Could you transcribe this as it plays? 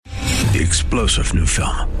The explosive new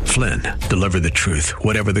film, Flynn, deliver the truth,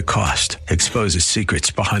 whatever the cost. Exposes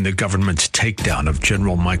secrets behind the government's takedown of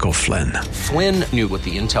General Michael Flynn. Flynn knew what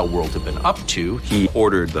the intel world had been up to. He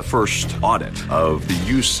ordered the first audit of the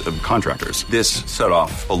use of contractors. This set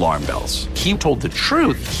off alarm bells. He told the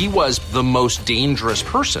truth. He was the most dangerous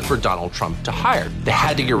person for Donald Trump to hire. They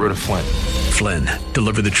had to get rid of Flynn. Flynn,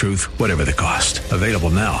 deliver the truth, whatever the cost. Available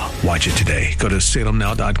now. Watch it today. Go to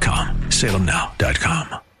salemnow.com.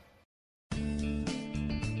 salemnow.com.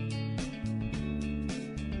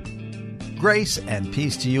 Grace and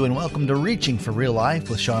peace to you, and welcome to Reaching for Real Life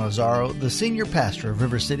with Sean Azzaro, the senior pastor of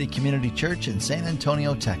River City Community Church in San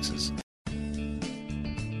Antonio, Texas.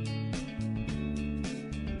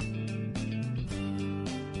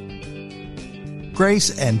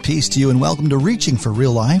 Grace and peace to you, and welcome to Reaching for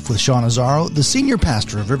Real Life with Sean Azzaro, the senior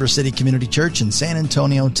pastor of River City Community Church in San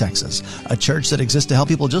Antonio, Texas, a church that exists to help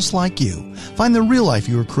people just like you find the real life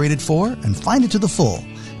you were created for and find it to the full.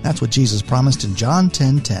 That's what Jesus promised in John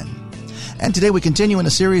 10:10. And today we continue in a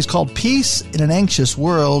series called Peace in an Anxious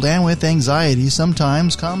World, and with anxiety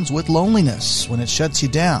sometimes comes with loneliness when it shuts you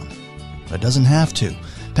down. But it doesn't have to.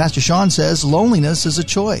 Pastor Sean says loneliness is a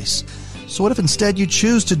choice. So what if instead you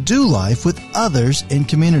choose to do life with others in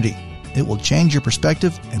community? It will change your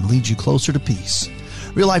perspective and lead you closer to peace.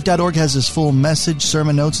 RealLife.org has this full message,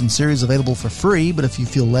 sermon notes, and series available for free, but if you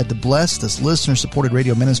feel led to bless this listener-supported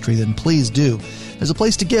radio ministry, then please do. There's a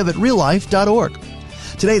place to give at RealLife.org.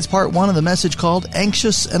 Today it's part one of the message called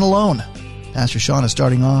Anxious and Alone. Pastor Sean is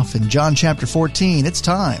starting off in John chapter 14. It's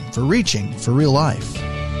time for Reaching for Real Life.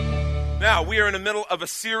 Now, we are in the middle of a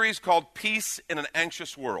series called Peace in an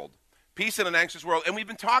Anxious World. Peace in an Anxious World. And we've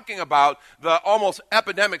been talking about the almost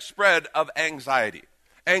epidemic spread of anxiety.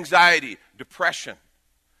 Anxiety, depression.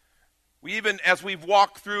 We even, as we've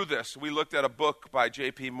walked through this, we looked at a book by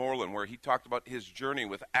J.P. Moreland where he talked about his journey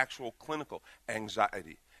with actual clinical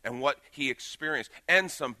anxiety and what he experienced, and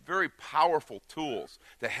some very powerful tools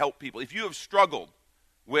to help people. If you have struggled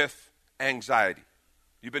with anxiety,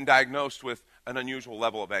 you've been diagnosed with an unusual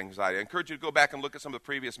level of anxiety, I encourage you to go back and look at some of the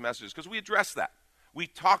previous messages, because we addressed that. We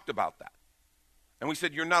talked about that. And we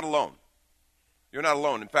said, you're not alone. You're not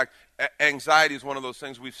alone. In fact, anxiety is one of those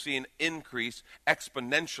things we've seen increase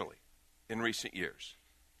exponentially in recent years.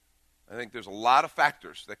 I think there's a lot of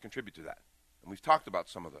factors that contribute to that, and we've talked about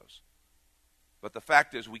some of those. But the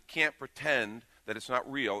fact is, we can't pretend that it's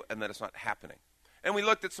not real and that it's not happening. And we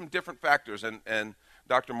looked at some different factors, and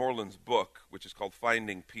Dr. Moreland's book, which is called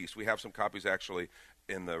Finding Peace, we have some copies actually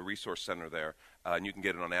in the resource center there, and you can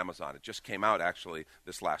get it on Amazon. It just came out actually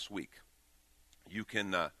this last week. You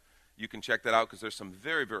can check that out because there's some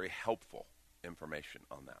very, very helpful information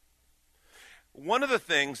on that. One of the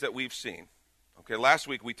things that we've seen, okay, last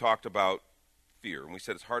week we talked about fear, and we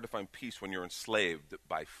said it's hard to find peace when you're enslaved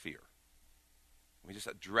by fear. We just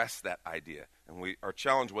addressed that idea, and our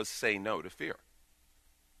challenge was say no to fear.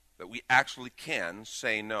 That we actually can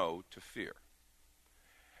say no to fear.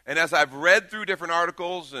 And as I've read through different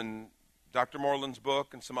articles and Dr. Moreland's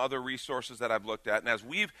book and some other resources that I've looked at, and as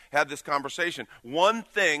we've had this conversation, one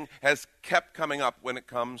thing has kept coming up when it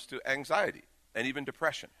comes to anxiety and even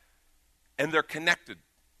depression. And they're connected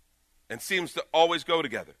and seems to always go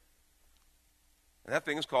together. And that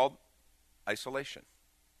thing is called isolation.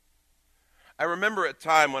 I remember a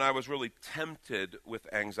time when I was really tempted with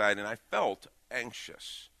anxiety, and I felt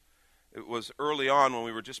anxious. It was early on when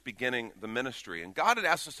we were just beginning the ministry, and God had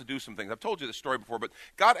asked us to do some things. I've told you this story before, but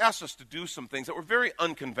God asked us to do some things that were very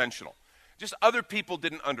unconventional. Just other people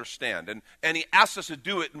didn't understand, and He asked us to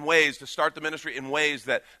do it in ways, to start the ministry in ways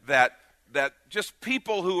that just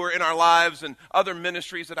people who were in our lives and other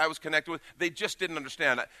ministries that I was connected with, they just didn't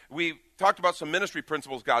understand. We talked about some ministry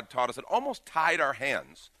principles God taught us that almost tied our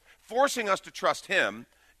hands, forcing us to trust Him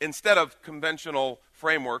instead of conventional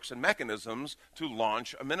frameworks and mechanisms to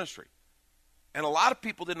launch a ministry. And a lot of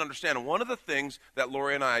people didn't understand. And one of the things that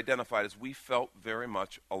Lori and I identified is we felt very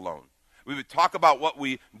much alone. We would talk about what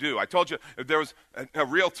we do. I told you there was a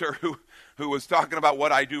realtor who was talking about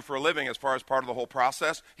what I do for a living as far as part of the whole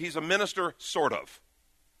process. He's a minister, sort of.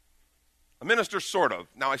 A minister, sort of.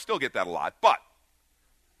 Now, I still get that a lot, but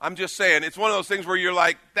I'm just saying it's one of those things where you're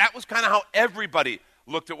like, that was kind of how everybody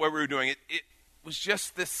looked at what we were doing. It was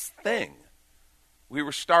just this thing. We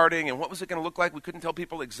were starting, and what was it going to look like? We couldn't tell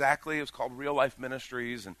people exactly. It was called Real Life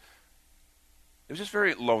Ministries, and it was just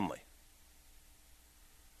very lonely.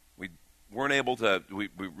 We weren't able to, we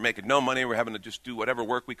were making no money. We were having to just do whatever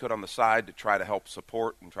work we could on the side to try to help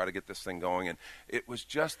support and try to get this thing going. And it was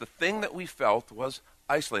just the thing that we felt was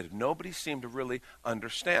isolated. Nobody seemed to really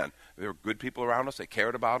understand. There were good people around us. They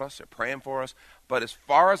cared about us. They're praying for us. But as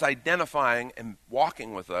far as identifying and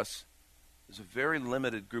walking with us, was a very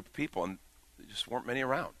limited group of people, and there just weren't many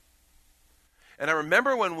around. And I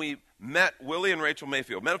remember when we met Willie and Rachel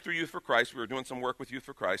Mayfield, met up through Youth for Christ. We were doing some work with Youth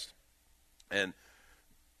for Christ, and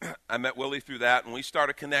I met Willie through that, and we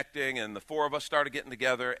started connecting, and the four of us started getting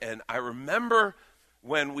together, and I remember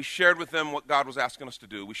when we shared with them what God was asking us to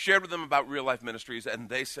do. We shared with them about Real Life Ministries, and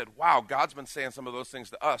they said, wow, God's been saying some of those things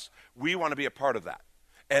to us. We want to be a part of that.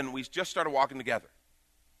 And we just started walking together.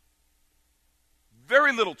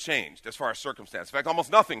 Very little changed as far as circumstance. In fact,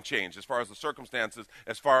 almost nothing changed as far as the circumstances,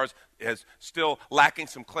 as far as still lacking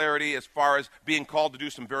some clarity, as far as being called to do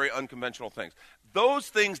some very unconventional things. Those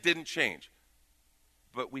things didn't change.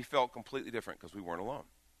 But we felt completely different because we weren't alone.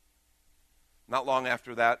 Not long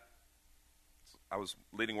after that, I was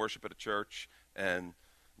leading worship at a church, and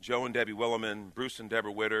Joe and Debbie Williman, Bruce and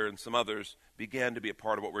Deborah Witter, and some others began to be a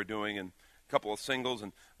part of what we're doing, and a couple of singles,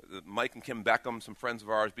 and Mike and Kim Beckham, some friends of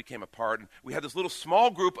ours, became a part, and we had this little small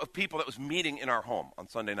group of people that was meeting in our home on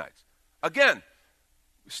Sunday nights. Again,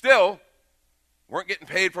 still weren't getting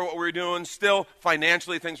paid for what we were doing. Still,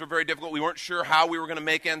 financially, things were very difficult. We weren't sure how we were going to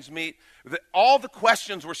make ends meet. All the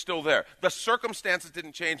questions were still there. The circumstances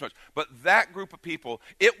didn't change much. But that group of people,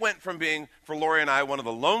 it went from being, for Lori and I, one of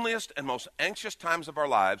the loneliest and most anxious times of our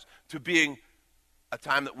lives to being a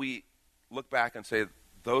time that we look back and say,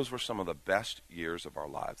 those were some of the best years of our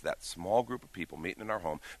lives. That small group of people meeting in our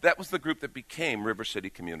home, that was the group that became River City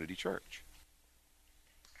Community Church.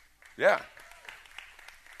 Yeah.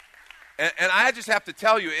 And I just have to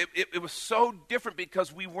tell you, it was so different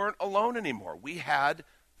because we weren't alone anymore. We had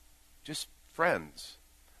just friends.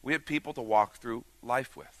 We had people to walk through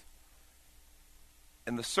life with.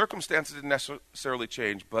 And the circumstances didn't necessarily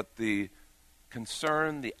change, but the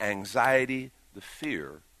concern, the anxiety, the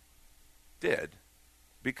fear did,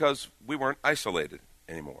 because we weren't isolated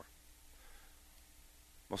anymore.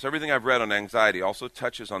 Most everything I've read on anxiety also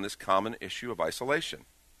touches on this common issue of isolation.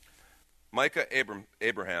 Micah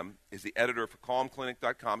Abraham is the editor for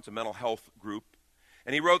CalmClinic.com. It's a mental health group.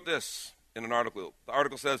 And he wrote this in an article. The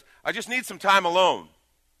article says, I just need some time alone.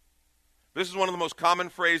 This is one of the most common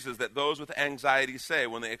phrases that those with anxiety say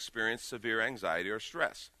when they experience severe anxiety or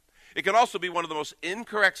stress. It can also be one of the most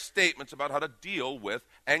incorrect statements about how to deal with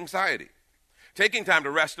anxiety. Taking time to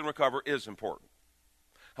rest and recover is important.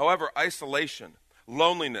 However, isolation,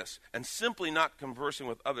 loneliness, and simply not conversing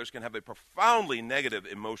with others can have a profoundly negative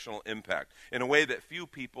emotional impact in a way that few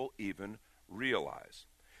people even realize.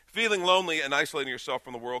 Feeling lonely and isolating yourself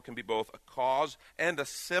from the world can be both a cause and a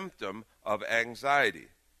symptom of anxiety.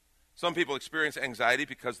 Some people experience anxiety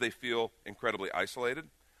because they feel incredibly isolated.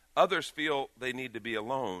 Others feel they need to be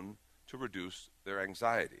alone to reduce their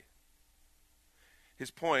anxiety.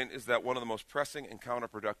 His point is that one of the most pressing and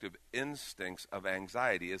counterproductive instincts of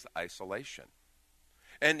anxiety is isolation.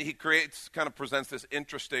 And he presents this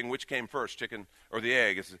interesting, which came first, chicken or the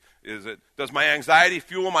egg? Does my anxiety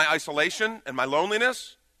fuel my isolation and my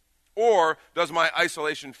loneliness? Or does my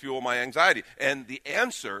isolation fuel my anxiety? And the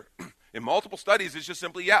answer in multiple studies is just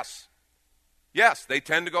simply yes. Yes, they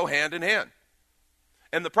tend to go hand in hand.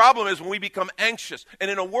 And the problem is when we become anxious,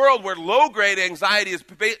 and in a world where low-grade anxiety is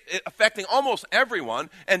affecting almost everyone,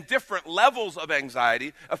 and different levels of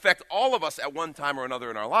anxiety affect all of us at one time or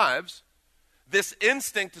another in our lives, this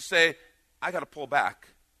instinct to say, I got to pull back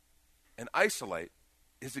and isolate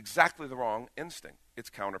is exactly the wrong instinct. It's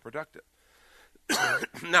counterproductive.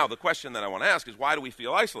 Now, the question that I want to ask is, why do we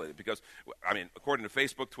feel isolated? Because, according to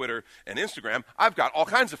Facebook, Twitter, and Instagram, I've got all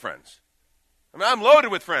kinds of friends. I'm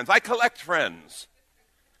loaded with friends. I collect friends.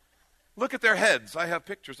 Look at their heads. I have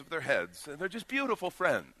pictures of their heads, and they're just beautiful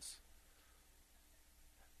friends.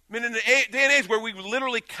 In a day and age where we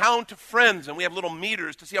literally count friends and we have little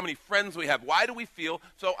meters to see how many friends we have, why do we feel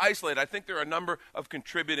so isolated? I think there are a number of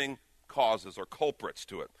contributing causes or culprits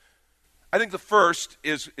to it. I think the first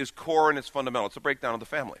is core and it's fundamental. It's the breakdown of the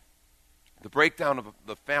family. The breakdown of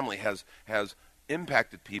the family has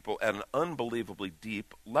impacted people at an unbelievably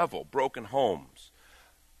deep level. Broken homes,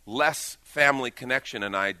 less family connection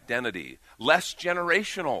and identity, less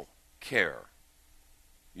generational care.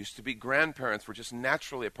 Used to be grandparents were just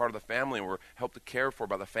naturally a part of the family and were helped to care for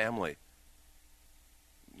by the family.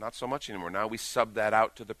 Not so much anymore. Now we sub that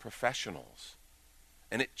out to the professionals.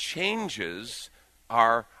 And it changes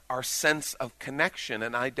our sense of connection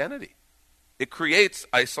and identity. It creates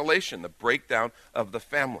isolation, the breakdown of the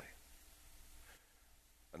family.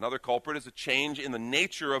 Another culprit is a change in the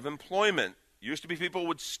nature of employment. Used to be people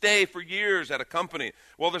would stay for years at a company.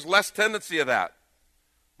 Well, there's less tendency of that.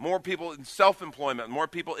 More people in self-employment, more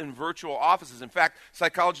people in virtual offices. In fact,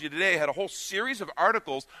 Psychology Today had a whole series of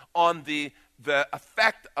articles on the the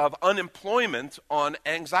effect of unemployment on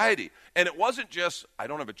anxiety. And it wasn't just, I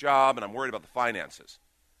don't have a job and I'm worried about the finances.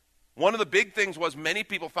 One of the big things was many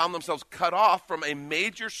people found themselves cut off from a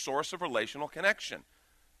major source of relational connection.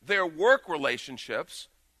 Their work relationships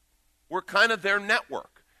were kind of their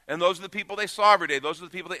network. And those are the people they saw every day. Those are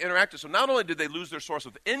the people they interacted with. So not only did they lose their source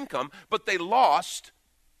of income, but they lost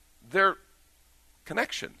their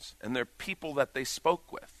connections and their people that they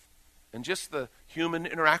spoke with. And just the human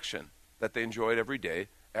interaction that they enjoyed every day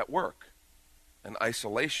at work. And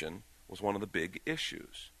isolation was one of the big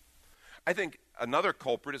issues. I think another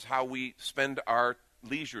culprit is how we spend our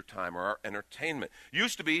leisure time or our entertainment.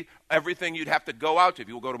 Used to be everything you'd have to go out to. If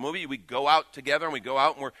you go to a movie, we'd go out together and we'd go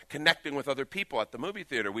out and we're connecting with other people at the movie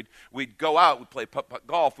theater. We'd go out, we'd play putt-putt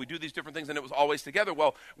golf, we'd do these different things and it was always together.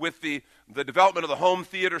 Well, with the development of the home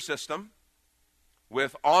theater system,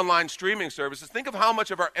 with online streaming services, think of how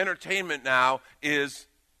much of our entertainment now is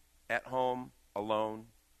at home, alone,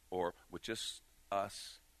 or with just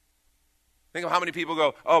us. Think of how many people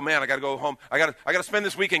go, oh man, I got to go home. I got to spend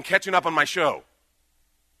this weekend catching up on my show.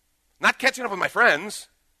 Not catching up with my friends,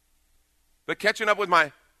 but catching up with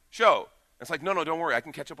my show. It's like, no, don't worry. I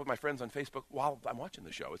can catch up with my friends on Facebook while I'm watching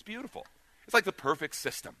the show. It's beautiful. It's like the perfect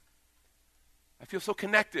system. I feel so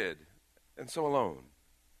connected and so alone.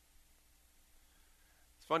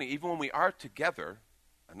 It's funny, even when we are together,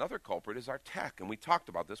 another culprit is our tech. And we talked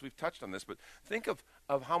about this. We've touched on this. But think of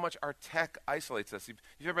how much our tech isolates us. If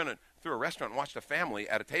you've ever been through a restaurant and watched a family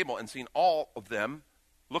at a table and seen all of them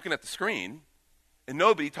looking at the screen and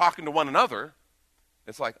nobody talking to one another,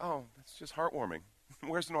 it's like, oh, that's just heartwarming.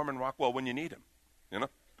 Where's Norman Rockwell when you need him? You know?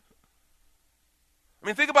 I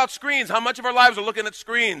mean, think about screens. How much of our lives are looking at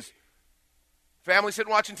screens? Family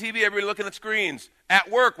sitting watching TV, everybody looking at screens. At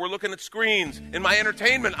work, we're looking at screens. In my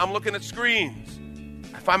entertainment, I'm looking at screens.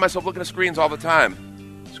 I find myself looking at screens all the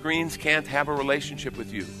time. Screens can't have a relationship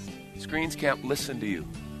with you. Screens can't listen to you.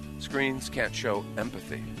 Screens can't show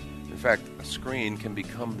empathy. In fact, a screen can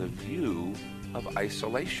become the view of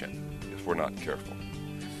isolation if we're not careful.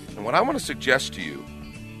 And what I want to suggest to you,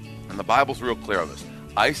 and the Bible's real clear on this,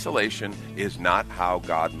 isolation is not how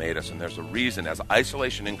God made us. And there's a reason, as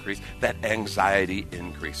isolation increases, that anxiety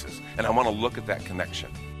increases. And I want to look at that connection.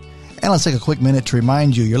 And let's take a quick minute to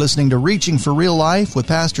remind you, you're listening to Reaching for Real Life with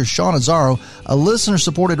Pastor Sean Azzaro, a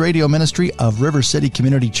listener-supported radio ministry of River City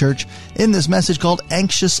Community Church, in this message called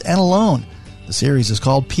Anxious and Alone. The series is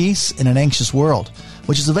called Peace in an Anxious World,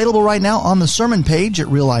 which is available right now on the sermon page at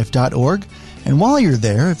reallife.org. And while you're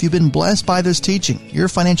there, if you've been blessed by this teaching, your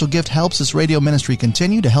financial gift helps this radio ministry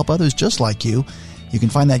continue to help others just like you. You can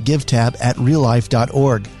find that Give tab at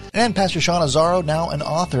reallife.org. And Pastor Sean Azzaro, now an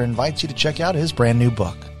author, invites you to check out his brand new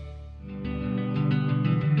book.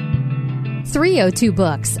 302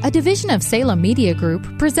 Books, a division of Salem Media Group,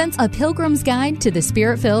 presents A Pilgrim's Guide to the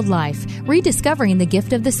Spirit-Filled Life, Rediscovering the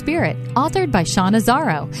Gift of the Spirit, authored by Sean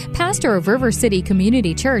Azzaro, pastor of River City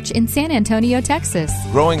Community Church in San Antonio, Texas.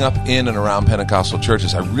 Growing up in and around Pentecostal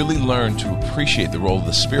churches, I really learned to appreciate the role of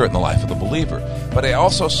the Spirit in the life of the believer. But I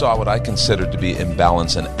also saw what I considered to be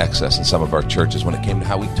imbalance and excess in some of our churches when it came to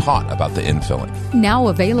how we taught about the infilling. Now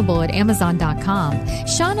available at Amazon.com,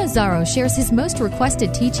 Sean Azzaro shares his most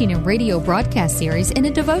requested teaching and radio broadcast series in a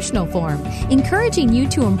devotional form, encouraging you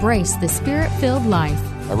to embrace the Spirit-filled life.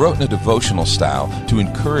 I wrote in a devotional style to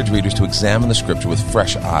encourage readers to examine the Scripture with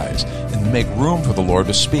fresh eyes and make room for the Lord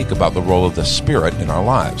to speak about the role of the Spirit in our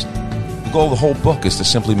lives. The goal of the whole book is to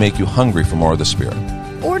simply make you hungry for more of the Spirit.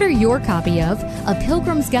 Order your copy of A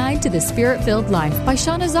Pilgrim's Guide to the Spirit-Filled Life by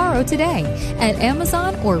Sean Azzaro today at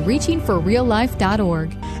Amazon or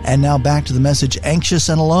reachingforreallife.org. And now back to the message, Anxious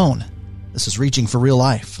and Alone. This is Reaching for Real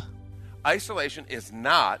Life. Isolation is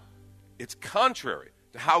not, it's contrary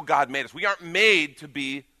to how God made us. We aren't made to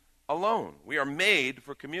be alone. We are made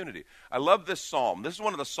for community. I love this psalm. This is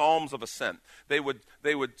one of the Psalms of Ascent. They would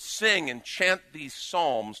sing and chant these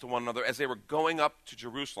psalms to one another as they were going up to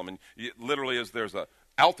Jerusalem. And it literally, as there's an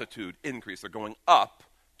altitude increase, they're going up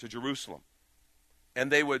to Jerusalem.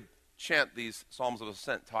 And they would chant these Psalms of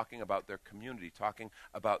Ascent, talking about their community, talking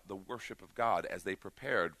about the worship of God as they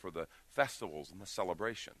prepared for the festivals and the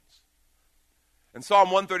celebrations. And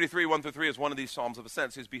Psalm 133, 1-3 is one of these Psalms of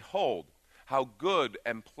Ascent. It says, "Behold, how good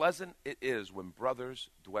and pleasant it is when brothers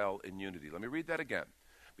dwell in unity." Let me read that again.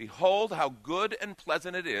 "Behold, how good and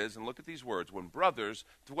pleasant it is," and look at these words, "when brothers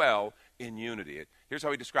dwell in unity." Here's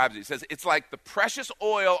how he describes it. He says, it's like the precious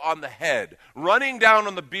oil on the head, running down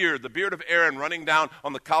on the beard of Aaron running down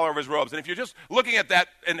on the collar of his robes. And if you're just looking at that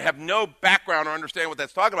and have no background or understand what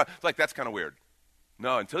that's talking about, it's like, that's kind of weird.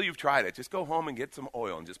 No, until you've tried it, just go home and get some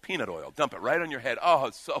oil and just peanut oil. Dump it right on your head. Oh,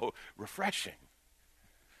 it's so refreshing.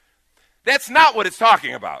 That's not what it's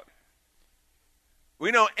talking about.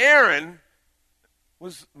 We know Aaron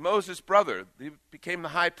was Moses' brother. He became the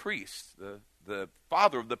high priest, the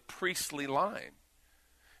father of the priestly line.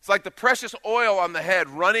 It's like the precious oil on the head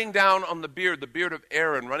running down on the beard of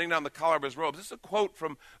Aaron, running down the collar of his robes. This is a quote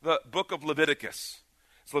from the book of Leviticus.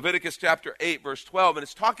 It's Leviticus chapter 8, verse 12, and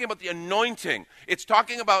it's talking about the anointing. It's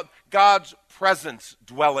talking about God's presence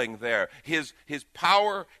dwelling there, his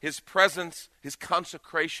power, his presence, his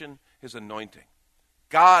consecration, his anointing.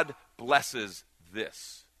 God blesses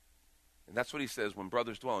this. And that's what he says, when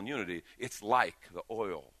brothers dwell in unity, it's like the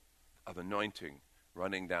oil of anointing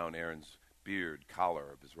running down Aaron's beard, collar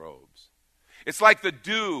of his robes. It's like the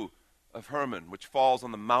dew of Hermon, which falls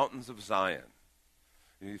on the mountains of Zion.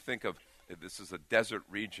 You think of, this is a desert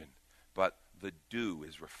region, but the dew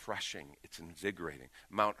is refreshing, it's invigorating.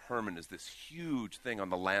 Mount Hermon is this huge thing on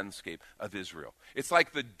the landscape of Israel. It's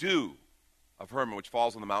like the dew of Hermon, which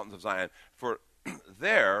falls on the mountains of Zion. For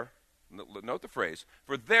there, note the phrase,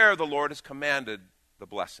 for there the Lord has commanded the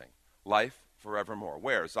blessing, life forevermore.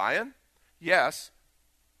 Where? Zion? Yes,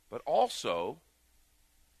 but also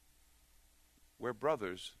where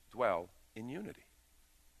brothers dwell in unity.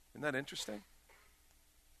 Isn't that interesting?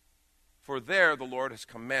 For there the Lord has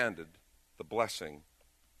commanded the blessing,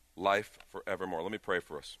 life forevermore. Let me pray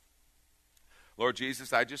for us. Lord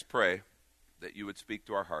Jesus, I just pray that you would speak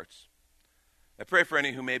to our hearts. I pray for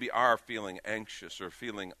any who maybe are feeling anxious or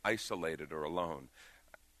feeling isolated or alone.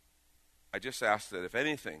 I just ask that if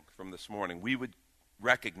anything from this morning, we would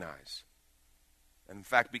recognize and in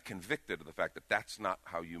fact be convicted of the fact that that's not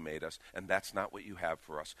how you made us, and that's not what you have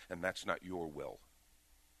for us, and that's not your will.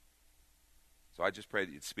 So I just pray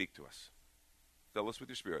that you'd speak to us. Fill us with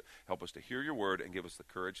your Spirit. Help us to hear your word and give us the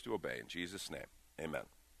courage to obey. In Jesus' name, amen.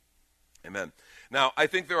 Amen. Now, I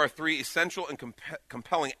think there are three essential and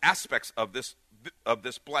compelling aspects of this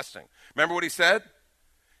blessing. Remember what he said?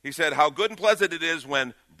 He said, how good and pleasant it is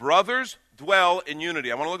when brothers dwell in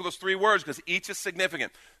unity. I want to look at those three words because each is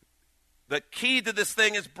significant. The key to this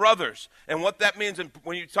thing is brothers. And what that means,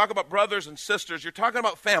 when you talk about brothers and sisters, you're talking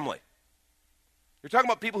about family. You're talking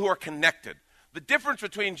about people who are connected. The difference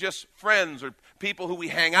between just friends or people who we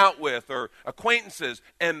hang out with or acquaintances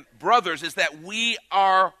and brothers is that we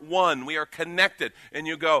are one. We are connected. And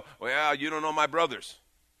you go, well, you don't know my brothers.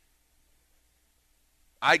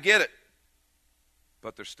 I get it.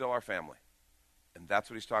 But they're still our family. And that's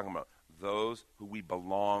what he's talking about. Those who we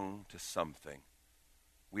belong to something.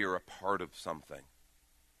 We are a part of something.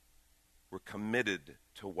 We're committed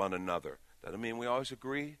to one another. Doesn't mean we always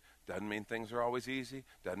agree. Doesn't mean things are always easy.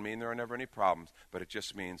 Doesn't mean there are never any problems. But it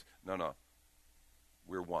just means, no,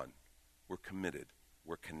 we're one. We're committed.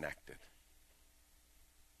 We're connected.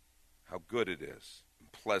 How good it is and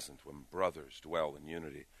pleasant when brothers dwell in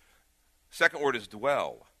unity. Second word is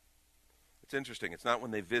dwell. It's interesting. It's not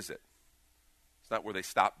when they visit. It's not where they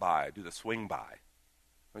stop by, do the swing by.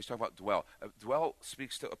 When he's talking about dwell. Dwell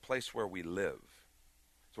speaks to a place where we live.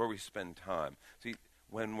 It's where we spend time. See,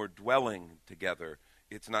 when we're dwelling together,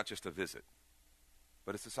 it's not just a visit,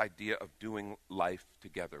 but it's this idea of doing life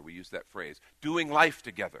together. We use that phrase, doing life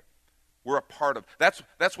together. We're a part of, that's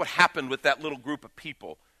what happened with that little group of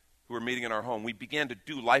people who were meeting in our home. We began to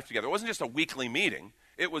do life together. It wasn't just a weekly meeting.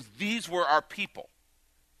 It was, these were our people.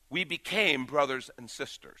 We became brothers and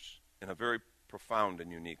sisters in a very profound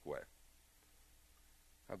and unique way.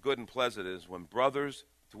 How good and pleasant it is when brothers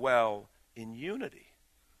dwell in unity.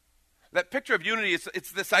 That picture of unity,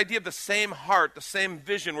 it's this idea of the same heart, the same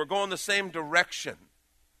vision. We're going the same direction.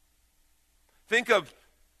 Think of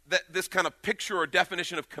this kind of picture or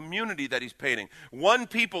definition of community that he's painting. One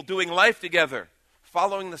people doing life together,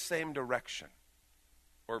 following the same direction.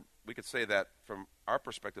 Or we could say that from our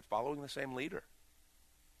perspective, following the same leader.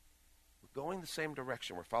 We're going the same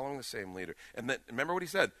direction. We're following the same leader. And then, remember what he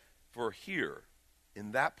said, for here,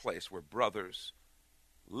 in that place where brothers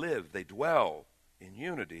live, they dwell in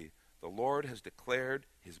unity, the Lord has declared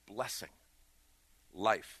his blessing,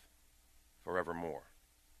 life forevermore.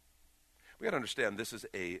 We got to understand this is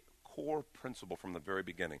a core principle from the very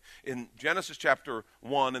beginning. In Genesis chapter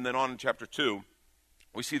 1 and then on in chapter 2,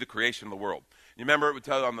 we see the creation of the world. You remember it would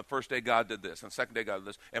tell you on the first day God did this, on the second day God did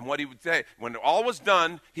this, and what he would say, when all was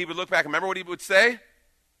done, he would look back and remember what he would say?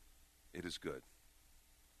 It is good.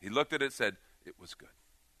 He looked at it and said, it was good.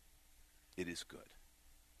 It is good.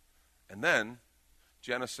 And then,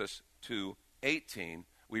 Genesis 2:18,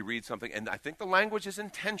 we read something, and I think the language is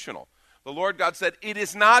intentional. The Lord God said, it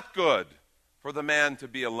is not good for the man to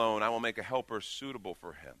be alone. I will make a helper suitable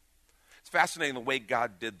for him. It's fascinating the way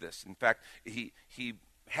God did this. In fact, he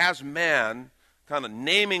has man kind of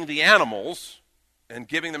naming the animals and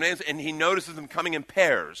giving them names, and he notices them coming in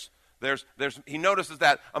pairs. He notices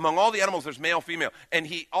that among all the animals, there's male, female. And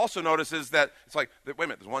he also notices that it's like, wait a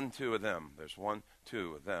minute, there's 1, 2 of them. There's 1,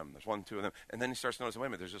 2 of them. There's 1, 2 of them. And then he starts noticing, wait a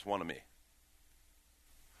minute, there's just one of me.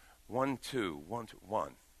 1, 2, 1, 2,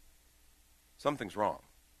 1. Something's wrong.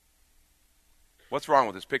 What's wrong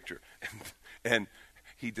with this picture? And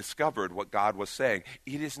he discovered what God was saying.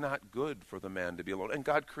 It is not good for the man to be alone. And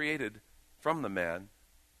God created from the man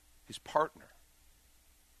his partner,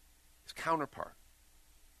 his counterpart,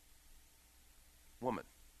 woman,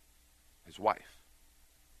 his wife.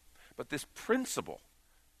 But this principle,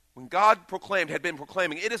 when God had been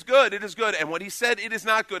proclaiming, it is good, and when he said it is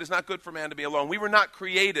not good for man to be alone. We were not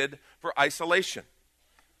created for isolation.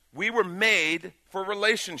 We were made for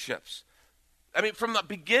relationships. I mean, from the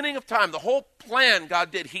beginning of time, the whole plan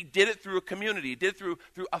God did, he did it through a community. He did it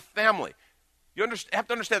through a family. You have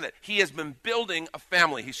to understand that he has been building a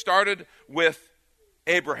family. He started with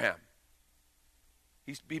Abraham.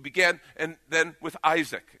 He began, and then with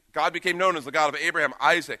Isaac. God became known as the God of Abraham,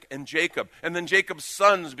 Isaac, and Jacob. And then Jacob's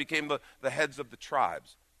sons became the heads of the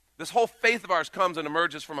tribes. This whole faith of ours comes and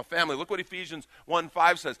emerges from a family. Look what Ephesians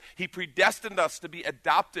 1:5 says. He predestined us to be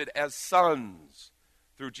adopted as sons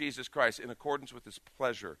through Jesus Christ in accordance with his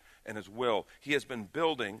pleasure and his will. He has been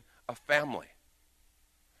building a family.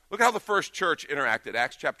 Look at how the first church interacted.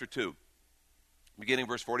 Acts chapter 2. Beginning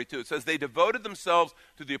verse 42, it says, they devoted themselves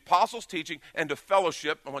to the apostles' teaching and to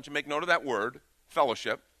fellowship. I want you to make note of that word,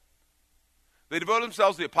 fellowship. They devoted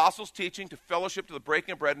themselves to the apostles' teaching, to fellowship, to the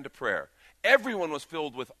breaking of bread, and to prayer. Everyone was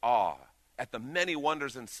filled with awe at the many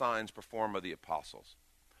wonders and signs performed by the apostles.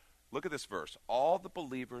 Look at this verse. All the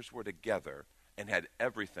believers were together and had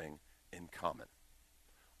everything in common.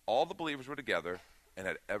 All the believers were together and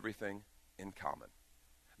had everything in common.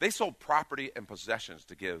 They sold property and possessions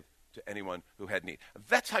to give to anyone who had need.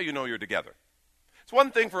 That's how you know you're together. It's one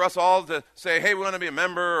thing for us all to say, hey, we want to be a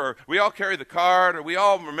member, or we all carry the card, or we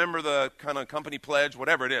all remember the kind of company pledge,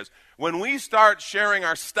 whatever it is. When we start sharing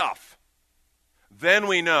our stuff, then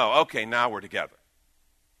we know, okay, now we're together.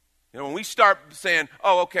 You know, when we start saying,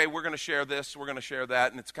 oh, okay, we're going to share this, we're going to share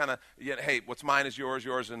that, and it's kind of, hey, what's mine is yours,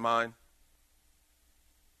 yours is mine.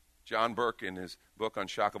 John Burke, in his book on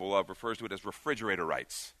Shockable Love, refers to it as refrigerator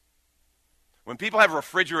rights. When people have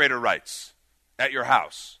refrigerator rights at your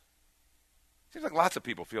house, seems like lots of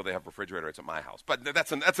people feel they have refrigerator rights at my house, but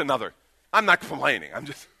that's another. I'm not complaining.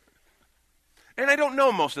 And I don't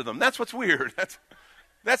know most of them. That's what's weird.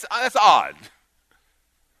 That's odd.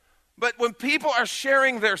 But when people are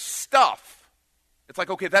sharing their stuff, it's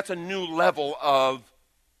like, okay, that's a new level of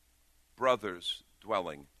brothers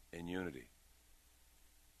dwelling in unity.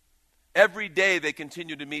 Every day they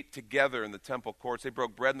continued to meet together in the temple courts. They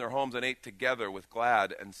broke bread in their homes and ate together with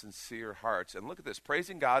glad and sincere hearts. And look at this,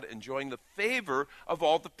 praising God, enjoying the favor of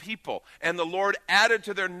all the people. And the Lord added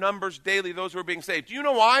to their numbers daily those who were being saved. Do you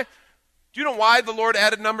know why? Do you know why the Lord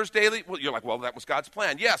added numbers daily? Well, you're like, well, that was God's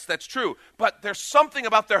plan. Yes, that's true. But there's something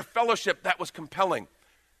about their fellowship that was compelling.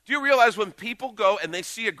 Do you realize when people go and they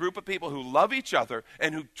see a group of people who love each other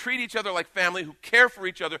and who treat each other like family, who care for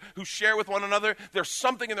each other, who share with one another, there's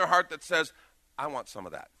something in their heart that says, I want some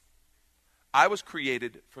of that. I was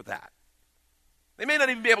created for that. They may not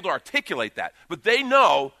even be able to articulate that, but they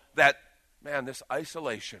know that, man, this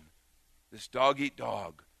isolation, this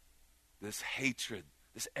dog-eat-dog, this hatred,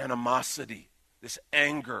 this animosity, this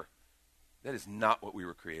anger, that is not what we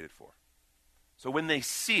were created for. So when they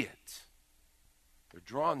see it, they're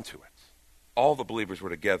drawn to it. All the believers were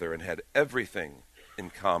together and had everything in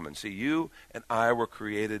common. See, you and I were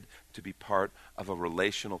created to be part of a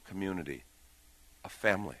relational community, a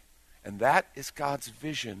family. And that is God's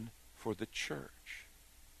vision for the church.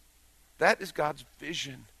 That is God's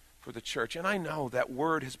vision for the church. And I know that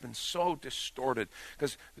word has been so distorted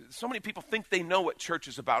because so many people think they know what church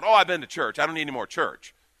is about. Oh, I've been to church. I don't need any more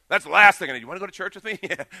church. That's the last thing I need. You want to go to church with me?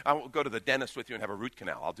 Yeah, I'll go to the dentist with you and have a root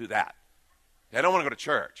canal. I'll do that. I don't want to go to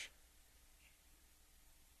church.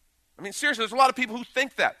 I mean, seriously, there's a lot of people who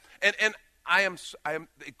think that. And I am,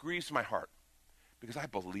 it grieves my heart because I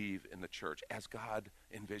believe in the church as God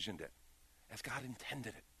envisioned it, as God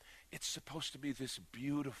intended it. It's supposed to be this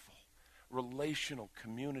beautiful, relational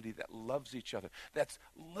community that loves each other. That's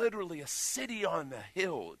literally a city on the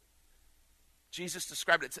hill. Jesus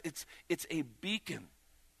described it. It's a beacon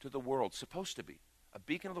to the world, supposed to be. A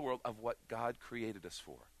beacon of the world of what God created us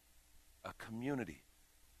for. A community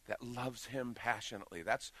that loves him passionately.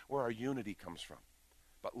 That's where our unity comes from.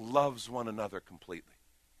 But loves one another completely.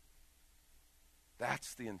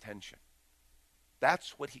 That's the intention.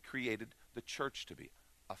 That's what he created the church to be,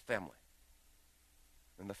 a family.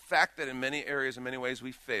 And the fact that in many areas, in many ways,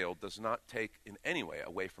 we failed does not take in any way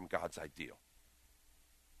away from God's ideal.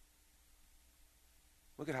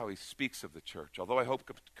 Look at how he speaks of the church. Although I hope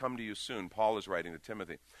to come to you soon, Paul is writing to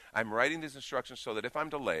Timothy. I'm writing these instructions so that if I'm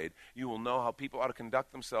delayed, you will know how people ought to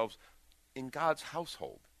conduct themselves in God's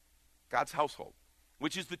household. God's household,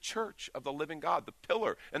 which is the church of the living God, the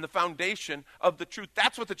pillar and the foundation of the truth.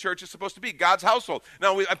 That's what the church is supposed to be, God's household.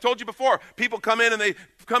 Now, I've told you before, people come in and they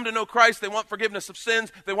come to know Christ. They want forgiveness of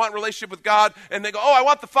sins. They want relationship with God. And they go, oh, I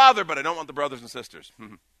want the Father, but I don't want the brothers and sisters.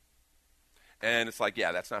 And it's like,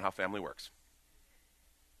 yeah, that's not how family works.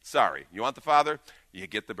 Sorry, you want the Father, you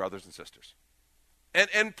get the brothers and sisters.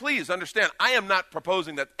 And please understand, I am not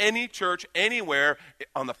proposing that any church anywhere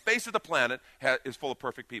on the face of the planet is full of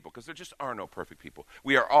perfect people, because there just are no perfect people.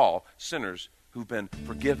 We are all sinners who've been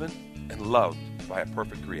forgiven and loved by a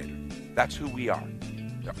perfect Creator. That's who we are.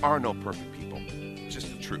 There are no perfect people. It's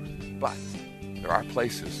just the truth. But there are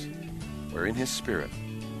places where in His Spirit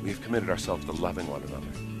we have committed ourselves to loving one another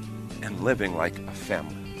and living like a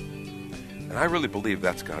family. And I really believe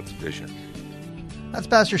that's God's vision. That's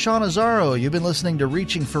Pastor Sean Azzaro. You've been listening to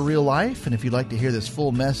Reaching for Real Life, and if you'd like to hear this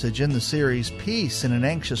full message in the series, Peace in an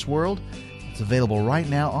Anxious World, it's available right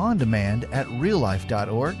now on demand at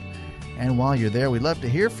reallife.org. And while you're there, we'd love to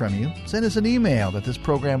hear from you. Send us an email that this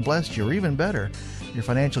program blessed you, or even better, your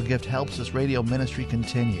financial gift helps this radio ministry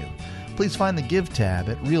continue. Please find the Give tab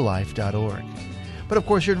at reallife.org. But of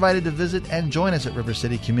course, you're invited to visit and join us at River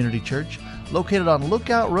City Community Church, located on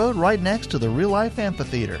Lookout Road right next to the Real Life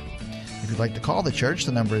Amphitheater. If you'd like to call the church,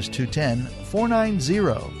 the number is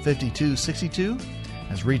 210-490-5262,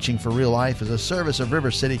 as Reaching for Real Life is a service of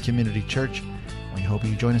River City Community Church. We hope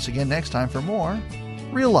you join us again next time for more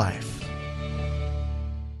Real Life.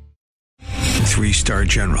 3-star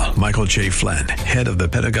General Michael J. Flynn, head of the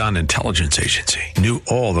Pentagon Intelligence Agency, knew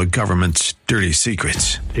all the government's dirty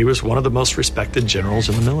secrets. He was one of the most respected generals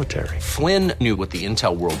in the military. Flynn knew what the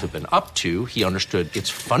intel world had been up to. He understood its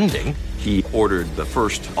funding. He ordered the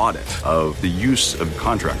first audit of the use of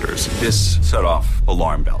contractors. This set off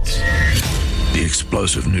alarm bells. The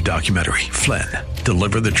explosive new documentary, Flynn,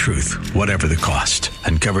 Deliver the Truth, Whatever the Cost,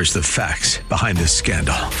 uncovers the facts behind this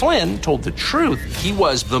scandal. Flynn told the truth. He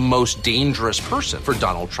was the most dangerous person for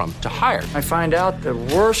Donald Trump to hire. I find out the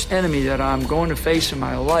worst enemy that I'm going to face in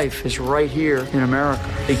my life is right here in America.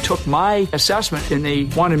 They took my assessment and they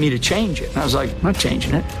wanted me to change it. And I was like, I'm not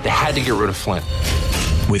changing it. They had to get rid of Flynn.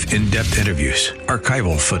 With in-depth interviews,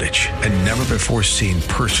 archival footage, and never-before-seen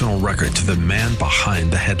personal records of the man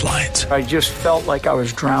behind the headlines. I just felt like I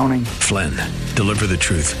was drowning. Flynn, Deliver the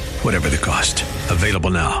Truth, Whatever the Cost.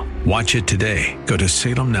 Available now. Watch it today. Go to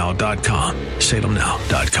salemnow.com.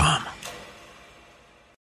 salemnow.com.